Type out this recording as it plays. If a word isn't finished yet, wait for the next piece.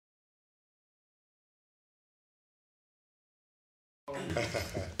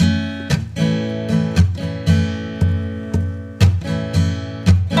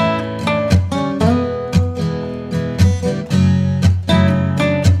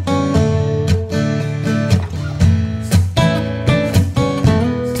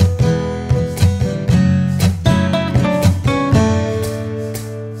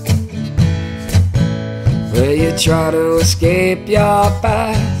Well, you try to escape your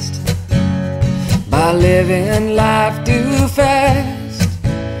past by living life too fast.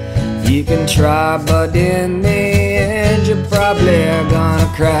 You can try, but in the end you're probably gonna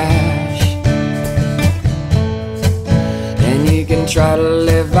crash. And you can try to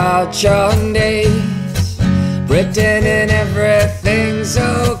live out your days pretending everything's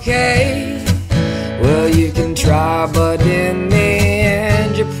okay. Well, you can try, but in the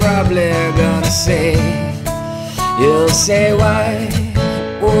end you're probably gonna say, you'll say why,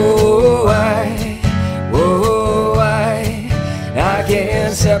 oh why, oh why I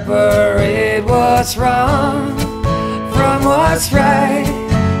can't separate what's wrong from what's right.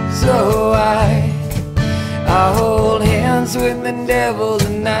 So I hold hands with the devil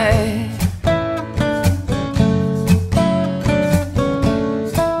tonight.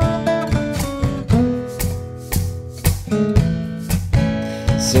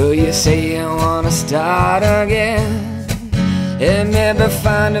 So you say you wanna start again, and maybe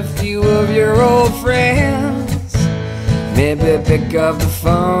find a few of your old friends. Maybe pick up the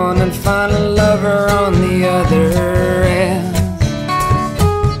phone and find a lover on the other end.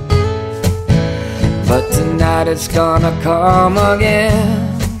 But tonight it's gonna come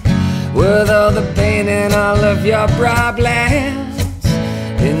again, with all the pain and all of your problems.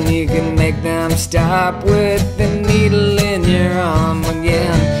 And you can make them stop with the needle in your arm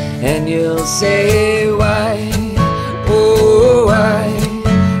again. And you'll say why, oh why,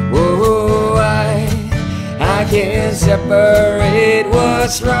 oh why I can't separate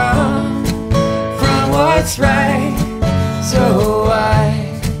what's wrong from what's right. So I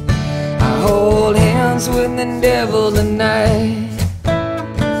hold hands with the devil tonight.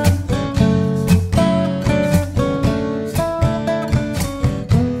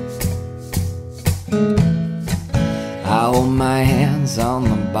 I hold my hands on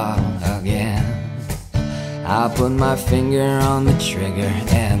the bottle again. I put my finger on the trigger,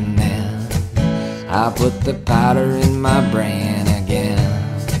 and then I put the powder in my brain again.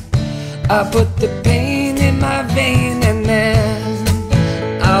 I put the pain in my vein, and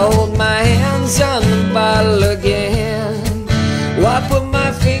then I hold my hands on the bottle again. Well, I put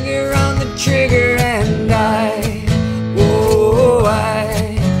my finger on the trigger, and I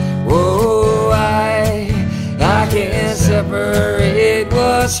can't separate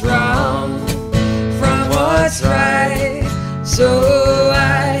what's wrong from what's right. So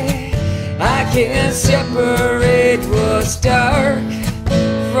I can't separate what's dark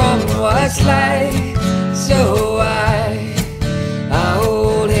from what's light. So I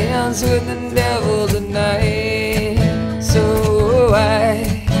hold hands with the devil tonight. So I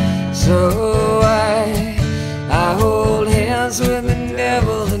hold hands with the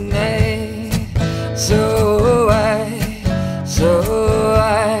devil tonight. So I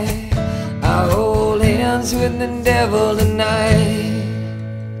hold hands with the devil tonight.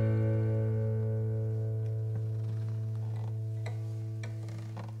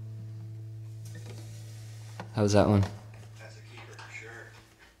 How's that one? That's a keeper for sure.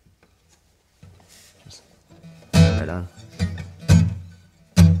 Right on.